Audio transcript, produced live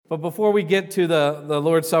But before we get to the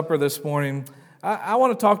Lord's Supper this morning, I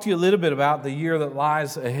want to talk to you a little bit about the year that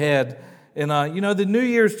lies ahead. And, the new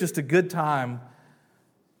year is just a good time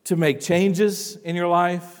to make changes in your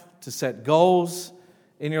life, to set goals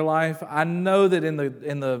in your life. I know that in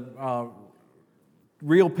the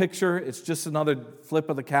real picture, it's just another flip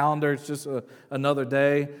of the calendar. It's just another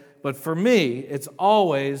day. But for me, it's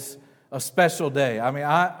always a special day.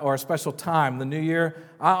 Or a special time. The new year,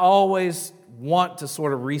 I always want to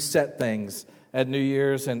sort of reset things at New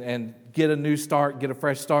Year's and get a new start, get a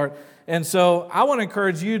fresh start. And so I want to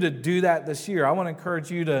encourage you to do that this year. I want to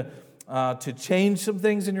encourage you to change some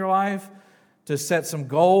things in your life, to set some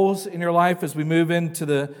goals in your life as we move into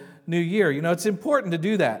the new year. It's important to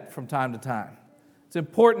do that from time to time. It's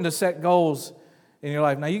important to set goals in your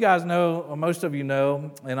life. Now, you guys know, or most of you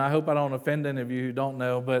know, and I hope I don't offend any of you who don't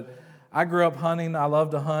know, but I grew up hunting. I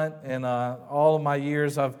love to hunt, and all of my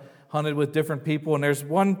years I've hunted with different people. And there's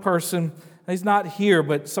one person, he's not here,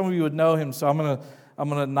 but some of you would know him, so I'm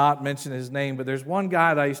gonna not mention his name. But there's one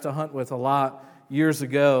guy that I used to hunt with a lot years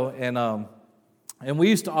ago, and we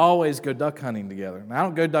used to always go duck hunting together. Now, I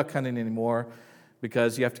don't go duck hunting anymore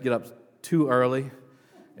because you have to get up too early,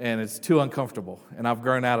 and it's too uncomfortable, and I've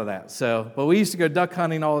grown out of that. But we used to go duck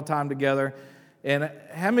hunting all the time together. And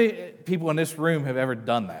how many people in this room have ever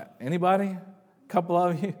done that? Anybody? A couple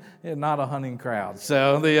of you? Yeah, not a hunting crowd.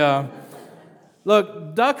 So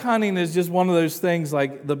look, duck hunting is just one of those things,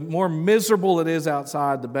 like the more miserable it is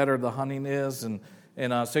outside, the better the hunting is. And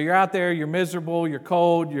so you're out there, you're miserable, you're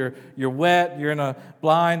cold, you're wet, you're in a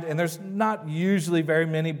blind, and there's not usually very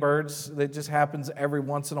many birds. That just happens every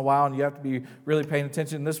once in a while, and you have to be really paying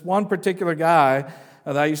attention. This one particular guy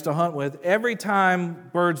that I used to hunt with, every time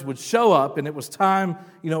birds would show up and it was time,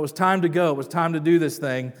 it was time to go, it was time to do this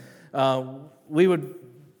thing, we would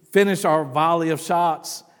finish our volley of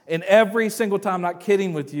shots. And every single time, not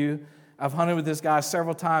kidding with you, I've hunted with this guy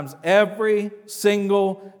several times, every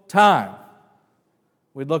single time,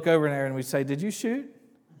 we'd look over in there and we'd say, "Did you shoot?"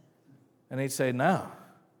 And he'd say, "No."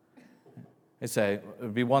 He'd say, it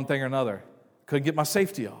would be one thing or another. Couldn't get my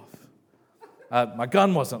safety off. My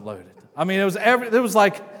gun wasn't loaded. It was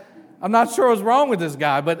like, I'm not sure what's wrong with this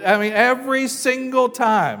guy, but every single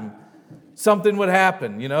time something would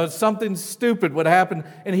happen, something stupid would happen,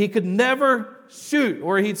 and he could never shoot.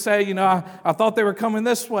 Or he'd say, I thought they were coming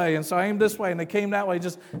this way, and so I aimed this way, and they came that way.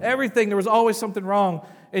 Just everything, there was always something wrong.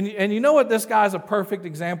 And you know what this guy's a perfect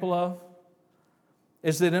example of?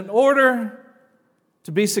 Is that in order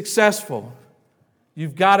to be successful,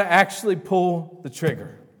 you've got to actually pull the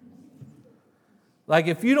trigger. Like,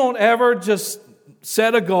 if you don't ever just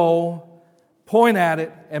set a goal, point at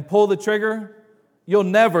it, and pull the trigger, you'll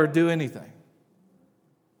never do anything.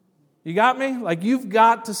 You got me? Like, you've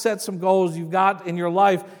got to set some goals you've got in your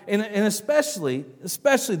life, and especially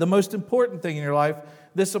the most important thing in your life,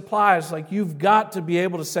 this applies, like, you've got to be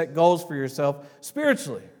able to set goals for yourself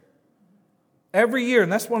spiritually. Every year,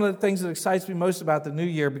 and that's one of the things that excites me most about the new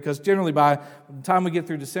year, because generally by the time we get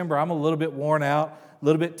through December, I'm a little bit worn out, a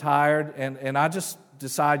little bit tired, and I just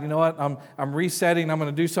decide, you know what, I'm resetting, I'm going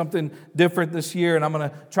to do something different this year, and I'm going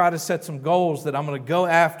to try to set some goals that I'm going to go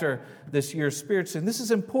after this year spiritually. And this is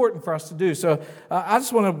important for us to do. So I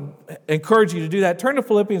just want to encourage you to do that. Turn to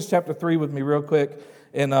Philippians chapter 3 with me real quick.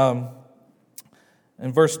 In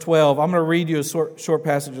verse 12, I'm going to read you a short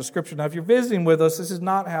passage of Scripture. Now, if you're visiting with us, this is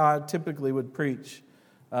not how I typically would preach.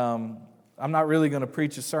 I'm not really going to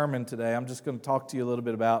preach a sermon today. I'm just going to talk to you a little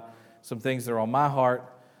bit about some things that are on my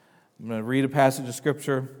heart. I'm going to read a passage of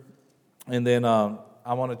Scripture, and then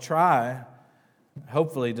I want to try,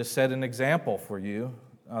 hopefully, to set an example for you.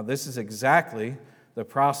 This is exactly the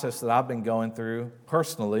process that I've been going through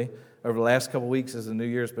personally over the last couple of weeks as the new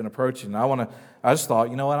year's been approaching. I just thought,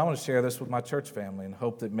 you know what, I want to share this with my church family and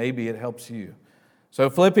hope that maybe it helps you. So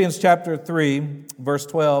Philippians chapter 3, verse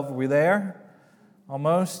 12, are we there?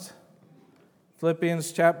 Almost?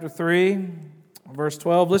 Philippians chapter 3, verse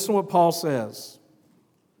 12. Listen to what Paul says.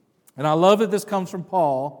 And I love that this comes from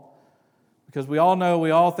Paul, because we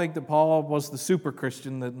all think that Paul was the super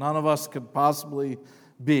Christian that none of us could possibly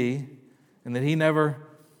be, and that he never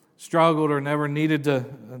struggled or never needed to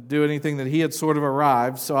do anything, that he had sort of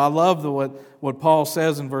arrived. So I love what Paul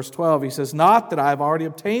says in verse 12. He says, "Not that I've already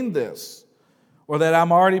obtained this, or that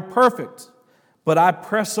I'm already perfect, but I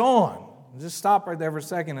press on." Just stop right there for a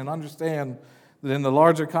second and understand that in the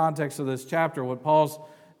larger context of this chapter, what Paul's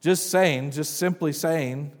just simply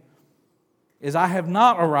saying, is I have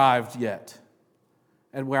not arrived yet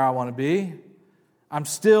at where I want to be. I'm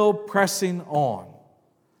still pressing on.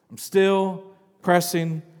 I'm still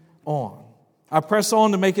pressing on. I press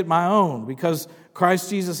on to make it my own because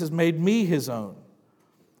Christ Jesus has made me his own.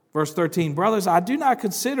 Verse 13, brothers, I do not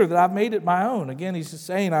consider that I've made it my own. Again, he's just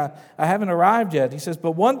saying, I haven't arrived yet. He says,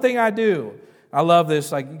 but one thing I do. I love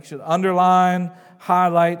this. Like, you should underline,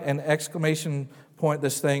 highlight, and exclamation point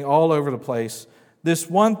this thing all over the place. This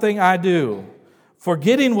one thing I do,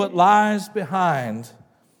 forgetting what lies behind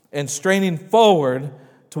and straining forward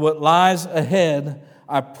to what lies ahead,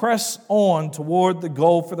 I press on toward the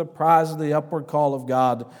goal for the prize of the upward call of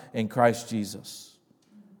God in Christ Jesus.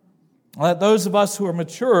 Let those of us who are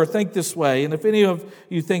mature think this way, and if any of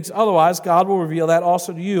you thinks otherwise, God will reveal that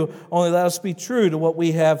also to you. Only let us be true to what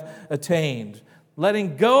we have attained.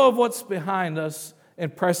 Letting go of what's behind us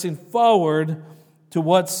and pressing forward to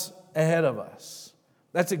what's ahead of us.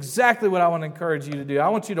 That's exactly what I want to encourage you to do. I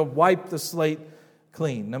want you to wipe the slate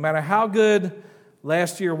clean. No matter how good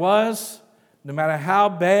last year was, no matter how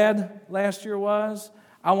bad last year was,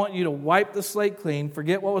 I want you to wipe the slate clean,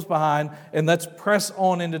 forget what was behind, and let's press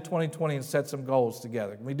on into 2020 and set some goals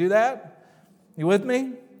together. Can we do that? You with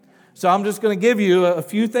me? So I'm just going to give you a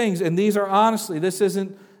few things, and these are honestly, this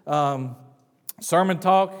isn't sermon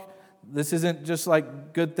talk. This isn't just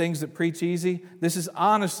like good things that preach easy. This is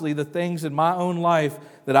honestly the things in my own life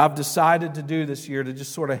that I've decided to do this year to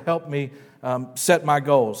just sort of help me set my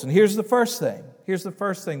goals. And here's the first thing. Here's the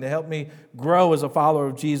first thing to help me grow as a follower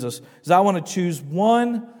of Jesus is I want to choose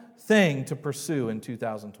one thing to pursue in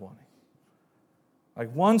 2020.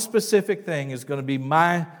 Like one specific thing is going to be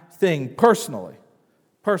my thing personally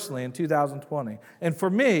in 2020. And for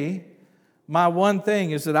me, my one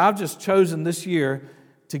thing is that I've just chosen this year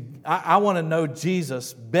I want to know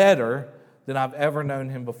Jesus better than I've ever known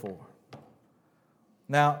him before.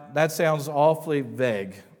 Now, that sounds awfully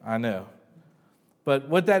vague, I know. But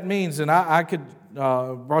what that means, and I could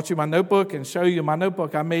brought you my notebook and show you my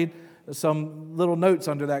notebook, I made some little notes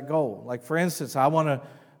under that goal. Like, for instance, I want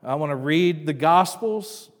to read the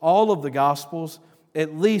Gospels, all of the Gospels,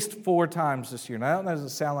 at least 4 times this year. Now, that doesn't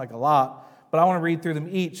sound like a lot, but I want to read through them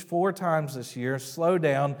each 4 times this year, slow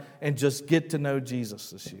down, and just get to know Jesus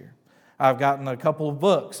this year. I've gotten a couple of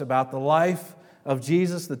books about the life of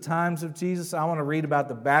Jesus, the times of Jesus. I want to read about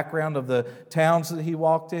the background of the towns that he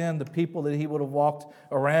walked in, the people that he would have walked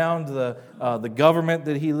around, the government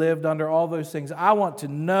that he lived under, all those things. I want to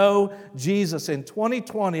know Jesus. In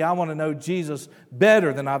 2020, I want to know Jesus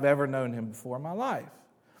better than I've ever known him before in my life.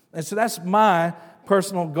 And so that's my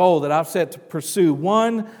personal goal that I've set to pursue.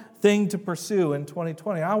 One thing to pursue in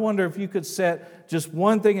 2020. I wonder if you could set just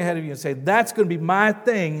one thing ahead of you and say, that's going to be my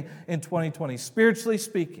thing in 2020, spiritually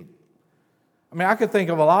speaking. I mean, I could think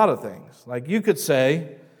of a lot of things. Like you could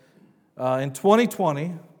say, in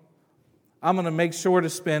 2020, I'm going to make sure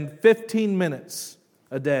to spend 15 minutes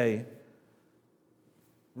a day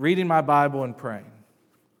reading my Bible and praying.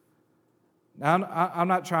 Now, I'm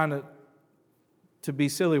not trying to be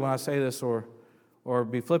silly when I say this or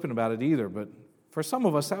be flippant about it either, but for some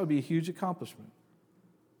of us, that would be a huge accomplishment.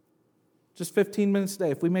 Just 15 minutes a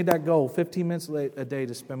day. If we made that goal, 15 minutes a day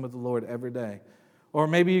to spend with the Lord every day. Or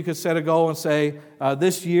maybe you could set a goal and say,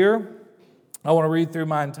 this year, I want to read through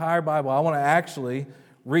my entire Bible. I want to actually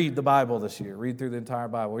read the Bible this year, read through the entire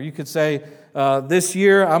Bible. Or you could say, this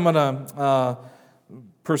year, I'm going to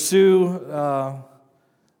pursue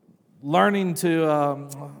learning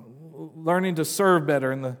to serve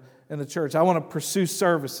better in the church. I want to pursue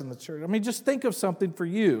service in the church. I mean, just think of something for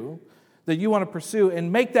you that you want to pursue and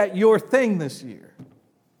make that your thing this year.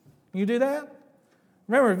 Can you do that?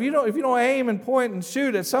 Remember, if you don't aim and point and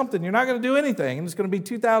shoot at something, you're not going to do anything. And it's going to be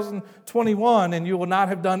 2021, and you will not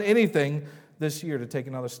have done anything this year to take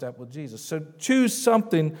another step with Jesus. So choose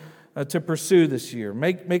something to pursue this year.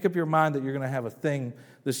 Make up your mind that you're going to have a thing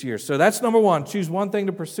this year. So that's number one. Choose one thing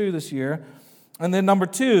to pursue this year. And then number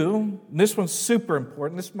two, and this one's super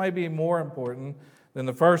important. This might be more important than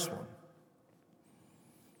the first one,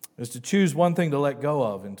 is to choose one thing to let go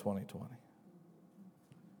of in 2020.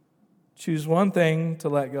 Choose one thing to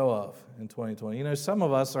let go of in 2020. You know, some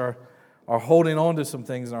of us are holding on to some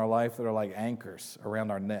things in our life that are like anchors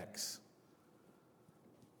around our necks.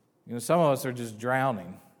 You know, some of us are just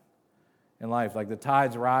drowning in life. Like the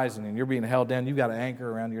tide's rising and you're being held down. You've got an anchor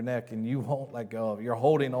around your neck and you won't let go of it. You're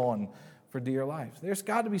holding on for dear life. There's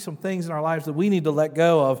got to be some things in our lives that we need to let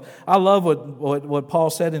go of. I love what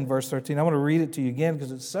Paul said in verse 13. I want to read it to you again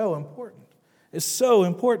because it's so important. It's so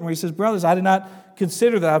important where he says, brothers, I did not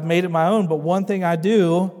consider that I've made it my own, but one thing I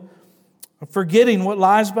do, forgetting what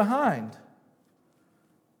lies behind.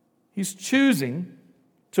 He's choosing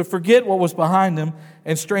to forget what was behind him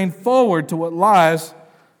and strain forward to what lies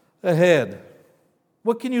ahead.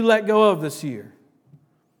 What can you let go of this year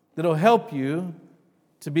that'll help you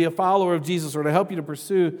to be a follower of Jesus or to help you to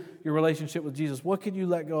pursue your relationship with Jesus? What can you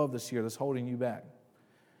let go of this year that's holding you back?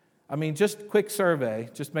 I mean, just quick survey.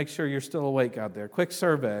 Just make sure you're still awake out there. Quick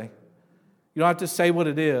survey. You don't have to say what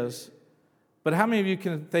it is. But how many of you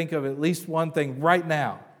can think of at least one thing right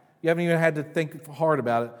now? You haven't even had to think hard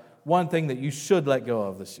about it. One thing that you should let go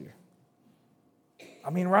of this year. I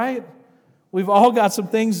mean, right? We've all got some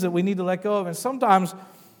things that we need to let go of. And sometimes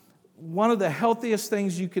one of the healthiest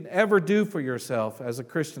things you can ever do for yourself as a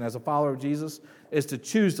Christian, as a follower of Jesus, is to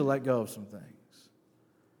choose to let go of some things.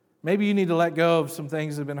 Maybe you need to let go of some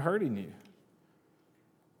things that have been hurting you.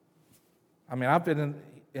 I mean, I've been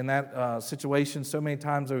in that situation so many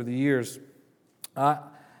times over the years. I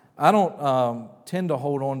don't tend to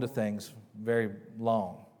hold on to things very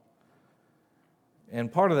long.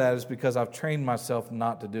 And part of that is because I've trained myself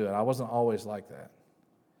not to do it. I wasn't always like that.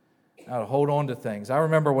 I would hold on to things. I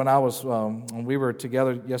remember when when we were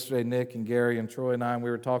together yesterday, Nick and Gary and Troy and I, and we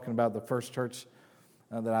were talking about the first church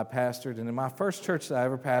that I pastored. And in my first church that I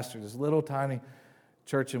ever pastored, this little tiny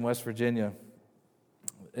church in West Virginia,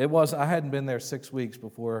 I hadn't been there 6 weeks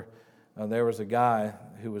before there was a guy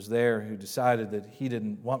who was there who decided that he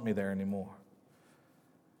didn't want me there anymore.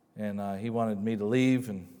 And he wanted me to leave,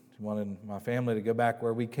 and he wanted my family to go back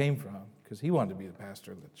where we came from because he wanted to be the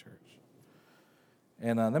pastor of the church.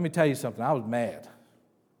 And let me tell you something, I was mad.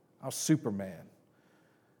 I was super mad.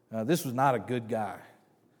 This was not a good guy.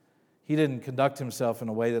 He didn't conduct himself in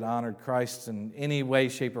a way that honored Christ in any way,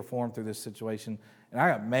 shape, or form through this situation, and I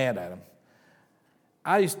got mad at him.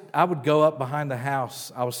 I would go up behind the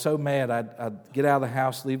house. I was so mad, I'd get out of the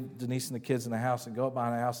house, leave Denise and the kids in the house, and go up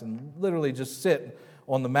behind the house and literally just sit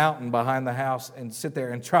on the mountain behind the house and sit there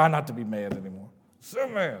and try not to be mad anymore. So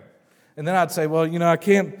mad. And then I'd say, well, I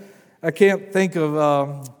can't think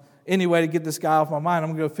of any way to get this guy off my mind.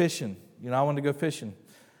 I'm going to go fishing. I want to go fishing.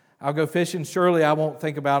 I'll go fishing. Surely I won't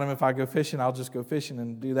think about him if I go fishing. I'll just go fishing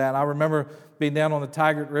and do that. And I remember being down on the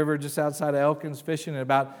Tigard River just outside of Elkins fishing, and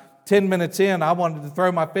about 10 minutes in, I wanted to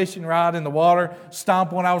throw my fishing rod in the water,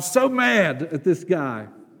 stomp one. I was so mad at this guy.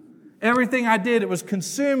 Everything I did, it was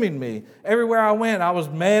consuming me. Everywhere I went, I was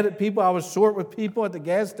mad at people. I was short with people at the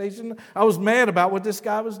gas station. I was mad about what this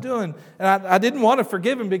guy was doing. And I didn't want to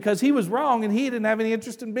forgive him because he was wrong and he didn't have any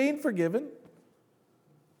interest in being forgiven.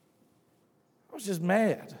 I was just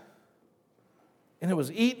mad. And it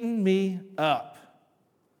was eating me up.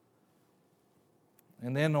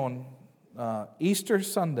 And then on Easter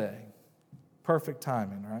Sunday, perfect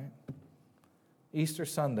timing, right? Easter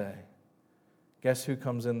Sunday, guess who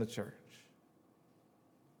comes in the church?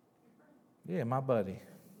 Yeah, my buddy.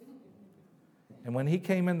 And when he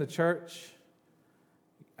came in the church,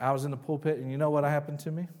 I was in the pulpit, and you know what happened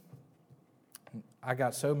to me? I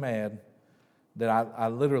got so mad that I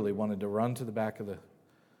literally wanted to run to the back of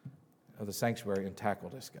the sanctuary and tackle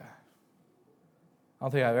this guy. I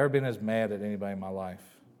don't think I've ever been as mad at anybody in my life.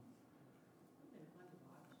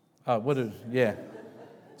 Yeah.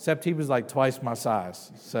 Except he was like twice my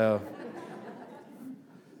size. So,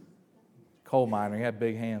 coal miner, he had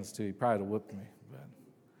big hands too. He probably would have whipped me.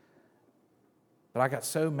 But I got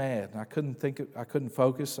so mad, and I couldn't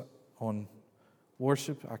focus on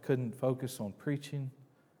worship. I couldn't focus on preaching.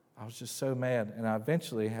 I was just so mad, and I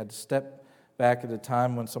eventually had to step back at a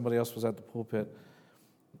time when somebody else was at the pulpit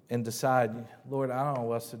and decide, Lord, I don't know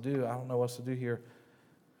what else to do. I don't know what else to do here.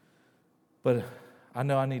 But I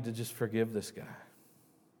know I need to just forgive this guy.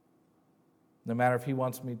 No matter if he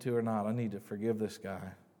wants me to or not, I need to forgive this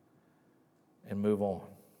guy and move on.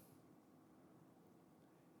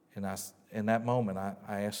 And in that moment,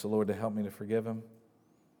 I asked the Lord to help me to forgive him.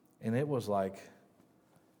 And it was like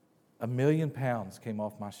 1,000,000 pounds came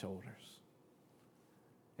off my shoulders.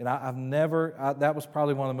 And that was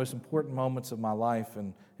probably one of the most important moments of my life,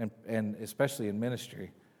 and especially in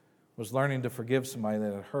ministry, was learning to forgive somebody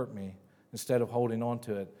that had hurt me instead of holding on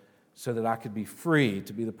to it so that I could be free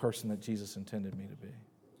to be the person that Jesus intended me to be.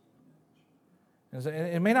 And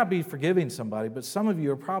it may not be forgiving somebody, but some of you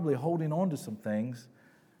are probably holding on to some things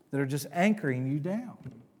that are just anchoring you down.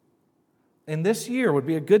 And this year would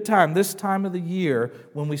be a good time, this time of the year,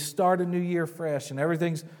 when we start a new year fresh and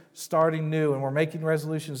everything's starting new and we're making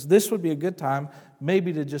resolutions, this would be a good time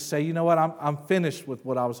maybe to just say, you know what, I'm finished with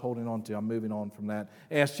what I was holding on to. I'm moving on from that.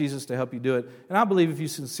 Ask Jesus to help you do it. And I believe if you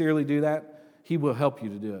sincerely do that, He will help you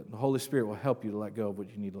to do it. The Holy Spirit will help you to let go of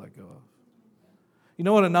what you need to let go of. You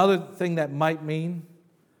know what another thing that might mean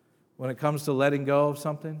when it comes to letting go of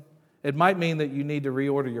something? It might mean that you need to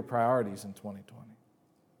reorder your priorities in 2020.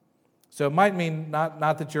 So it might mean not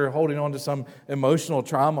that you're holding on to some emotional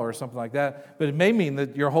trauma or something like that, but it may mean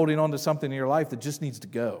that you're holding on to something in your life that just needs to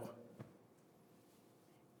go.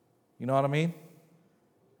 You know what I mean?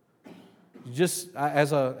 You just,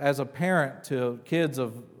 as a parent to kids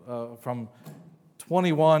from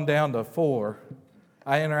 21 down to 4,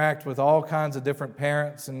 I interact with all kinds of different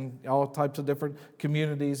parents and all types of different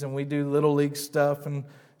communities, and we do little league stuff and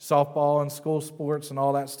softball and school sports and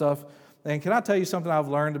all that stuff. And can I tell you something I've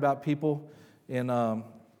learned about people in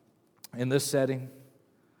this setting,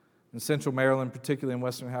 in Central Maryland, particularly in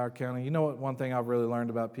Western Howard County? You know what? One thing I've really learned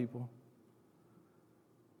about people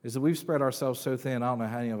is that we've spread ourselves so thin, I don't know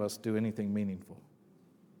how any of us do anything meaningful.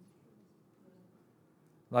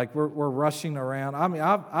 Like we're rushing around. I mean,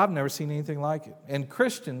 I've never seen anything like it. And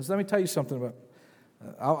Christians, let me tell you something about.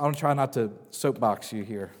 I'm going to try not to soapbox you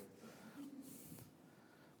here,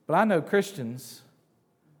 but I know Christians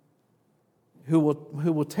who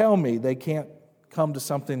will tell me they can't come to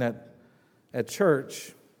something at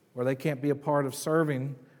church, or they can't be a part of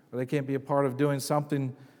serving, or they can't be a part of doing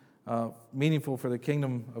something meaningful for the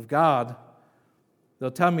kingdom of God. They'll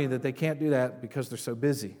tell me that they can't do that because they're so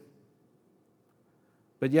busy.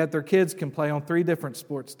 But yet their kids can play on 3 different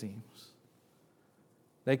sports teams.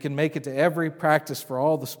 They can make it to every practice for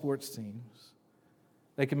all the sports teams.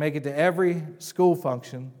 They can make it to every school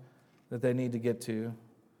function that they need to get to.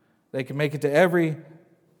 They can make it to every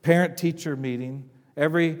parent-teacher meeting,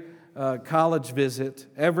 every college visit,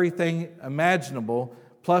 everything imaginable,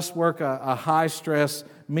 plus work a high-stress,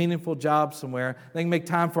 meaningful job somewhere. They can make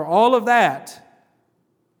time for all of that,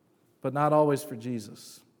 but not always for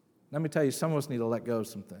Jesus. Let me tell you, some of us need to let go of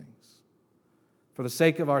some things. For the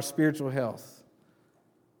sake of our spiritual health,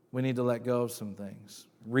 we need to let go of some things,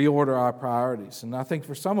 reorder our priorities. And I think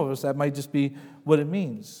for some of us, that might just be what it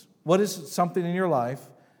means. What is something in your life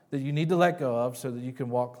that you need to let go of so that you can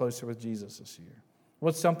walk closer with Jesus this year?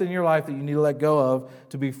 What's something in your life that you need to let go of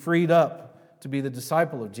to be freed up to be the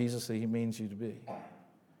disciple of Jesus that He means you to be?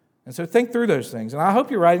 And so think through those things. And I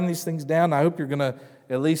hope you're writing these things down. I hope you're going to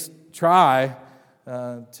at least try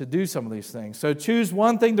to do some of these things. So choose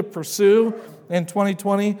one thing to pursue in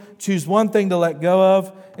 2020. Choose one thing to let go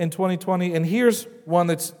of in 2020. And here's one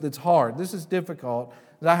that's hard. This is difficult.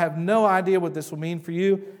 I have no idea what this will mean for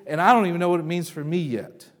you, and I don't even know what it means for me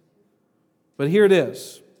yet. But here it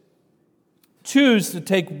is. Choose to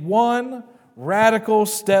take one radical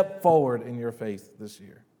step forward in your faith this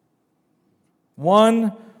year.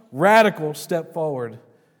 One radical step forward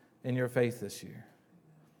in your faith this year.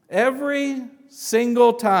 Every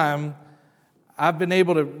single time I've been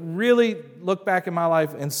able to really look back in my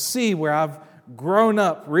life and see where I've grown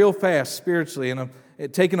up real fast spiritually and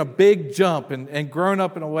taken a big jump and grown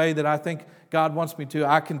up in a way that I think God wants me to,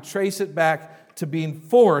 I can trace it back to being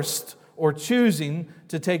forced or choosing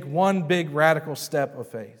to take one big radical step of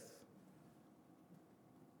faith.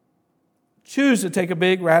 Choose to take a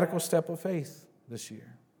big radical step of faith this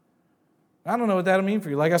year. I don't know what that'll mean for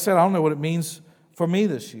you. Like I said, I don't know what it means for me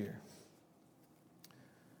this year.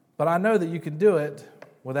 But I know that you can do it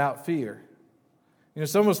without fear. You know,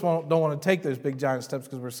 some of us don't want to take those big giant steps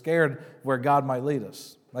because we're scared where God might lead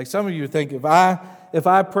us. Like some of you think, if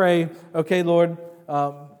I pray, okay, Lord,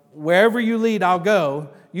 wherever you lead, I'll go,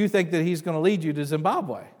 you think that He's going to lead you to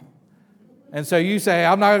Zimbabwe. And so you say,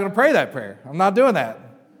 I'm not going to pray that prayer. I'm not doing that.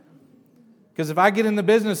 Because if I get in the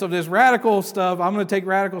business of this radical stuff, I'm going to take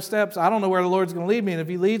radical steps. I don't know where the Lord's going to lead me. And if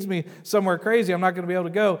He leads me somewhere crazy, I'm not going to be able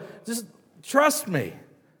to go. Just trust me.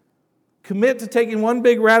 Commit to taking one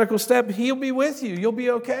big radical step. He'll be with you. You'll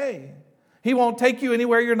be okay. He won't take you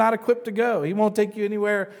anywhere you're not equipped to go. He won't take you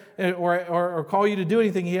anywhere or call you to do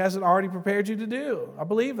anything He hasn't already prepared you to do. I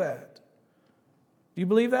believe that. Do you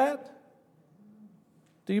believe that?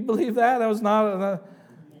 Do you believe that? That was not...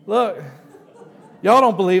 Look, y'all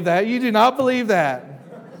don't believe that. You do not believe that.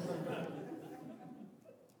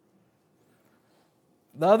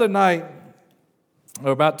 The other night,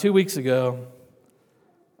 or about 2 weeks ago,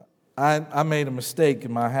 I made a mistake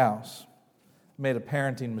in my house. I made a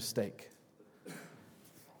parenting mistake.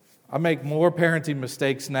 I make more parenting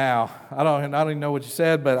mistakes now. I don't even know what you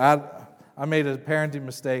said, but I made a parenting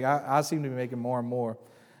mistake. I seem to be making more and more,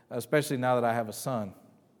 especially now that I have a son.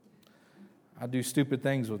 I do stupid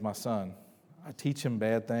things with my son. I teach him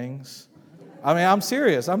bad things. I mean, I'm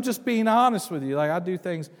serious. I'm just being honest with you. Like, I do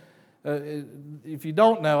things. If you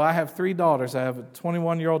don't know, I have 3 daughters. I have a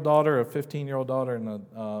 21-year-old daughter, a 15-year-old daughter, and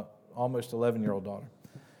a almost 11-year-old daughter.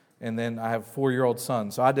 And then I have a 4-year-old son.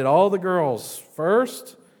 So I did all the girls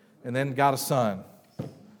first and then got a son.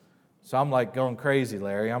 So I'm like going crazy,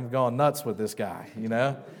 Larry. I'm going nuts with this guy, you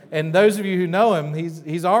know. And those of you who know him,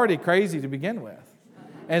 he's already crazy to begin with.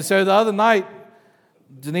 And so the other night,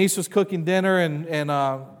 Denise was cooking dinner and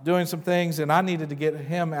doing some things, and I needed to get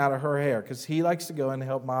him out of her hair because he likes to go in and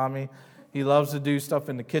help Mommy. He loves to do stuff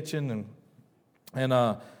in the kitchen and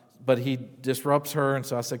but he disrupts her, and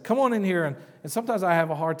so I said, come on in here. And sometimes I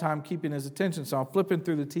have a hard time keeping his attention, so I'm flipping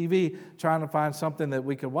through the TV, trying to find something that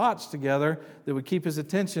we could watch together that would keep his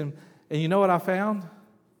attention. And you know what I found?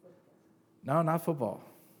 No, not football.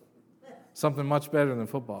 Something much better than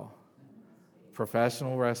football.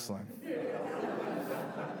 Professional wrestling.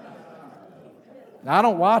 Now, I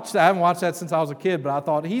haven't watched that since I was a kid, but I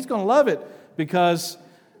thought he's going to love it because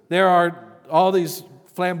there are all these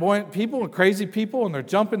flamboyant people and crazy people, and they're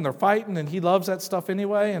jumping, they're fighting, and he loves that stuff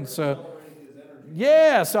anyway. And so,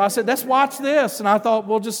 so I said, let's watch this. And I thought,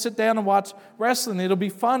 we'll just sit down and watch wrestling. It'll be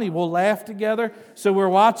funny. We'll laugh together. So we're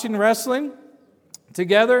watching wrestling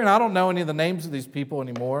together, and I don't know any of the names of these people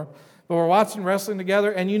anymore, but we're watching wrestling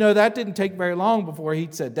together. And that didn't take very long before he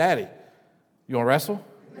said, Daddy, you want to wrestle?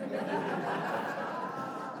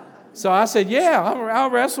 So I said, yeah, I'll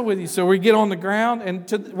wrestle with you. So we get on the ground, and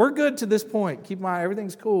we're good to this point. Keep in mind,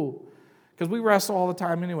 everything's cool. Because we wrestle all the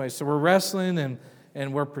time anyway. So we're wrestling,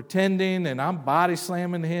 and we're pretending, and I'm body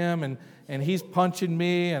slamming him, and he's punching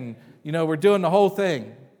me, and, we're doing the whole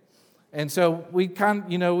thing. And so we we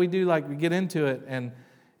get into it, and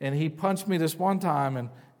he punched me this one time,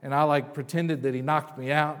 and I pretended that he knocked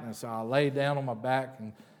me out, and so I laid down on my back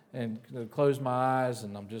and closed my eyes,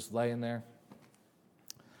 and I'm just laying there.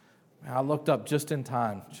 I looked up just in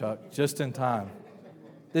time, Chuck, just in time.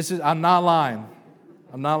 I'm not lying.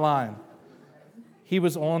 He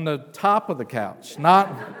was on the top of the couch, not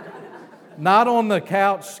on the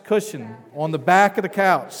couch cushion, on the back of the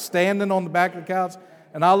couch, standing on the back of the couch.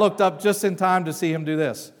 And I looked up just in time to see him do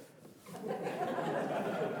this.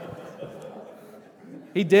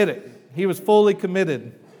 He did it. He was fully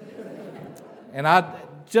committed. And I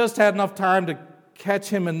just had enough time to catch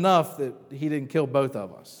him enough that he didn't kill both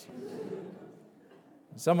of us.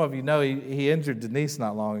 Some of you know he injured Denise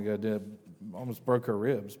not long ago, almost broke her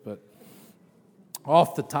ribs, but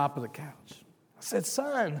off the top of the couch. I said,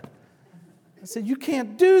 son, you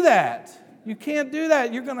can't do that. You can't do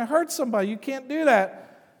that. You're going to hurt somebody. You can't do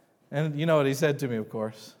that. And you know what he said to me, of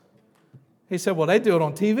course? He said, well, they do it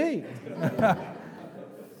on TV.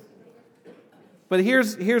 But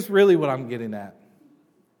here's really what I'm getting at.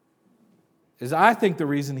 Is I think the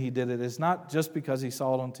reason he did it is not just because he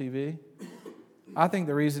saw it on TV. I think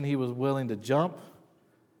the reason he was willing to jump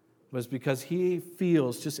was because he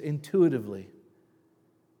feels just intuitively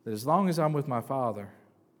that as long as I'm with my Father,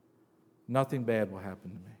 nothing bad will happen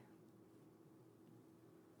to me.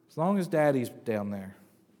 As long as Daddy's down there,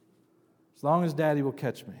 as long as Daddy will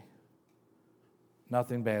catch me,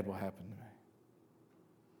 nothing bad will happen to me.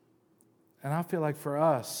 And I feel like for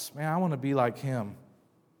us, man, I want to be like him.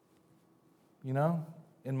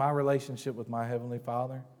 In my relationship with my Heavenly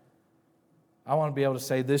Father. I want to be able to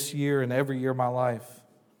say this year and every year of my life,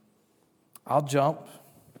 I'll jump,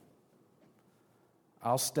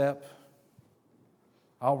 I'll step,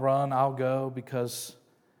 I'll run, I'll go, because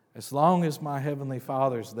as long as my Heavenly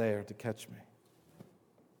Father's there to catch me,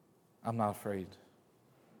 I'm not afraid.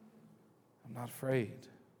 I'm not afraid.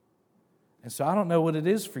 And so I don't know what it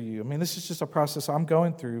is for you. I mean, this is just a process I'm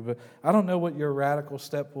going through, but I don't know what your radical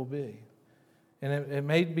step will be. And it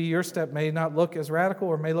may be your step may not look as radical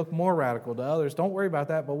or may look more radical to others. Don't worry about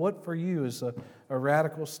that. But what for you is a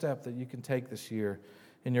radical step that you can take this year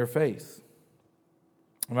in your faith?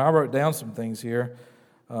 And I wrote down some things here,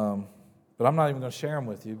 but I'm not even going to share them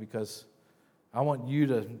with you because I want you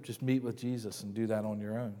to just meet with Jesus and do that on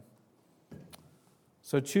your own.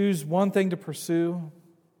 So choose one thing to pursue,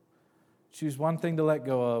 choose one thing to let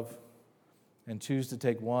go of, and choose to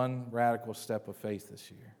take one radical step of faith this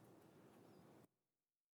year.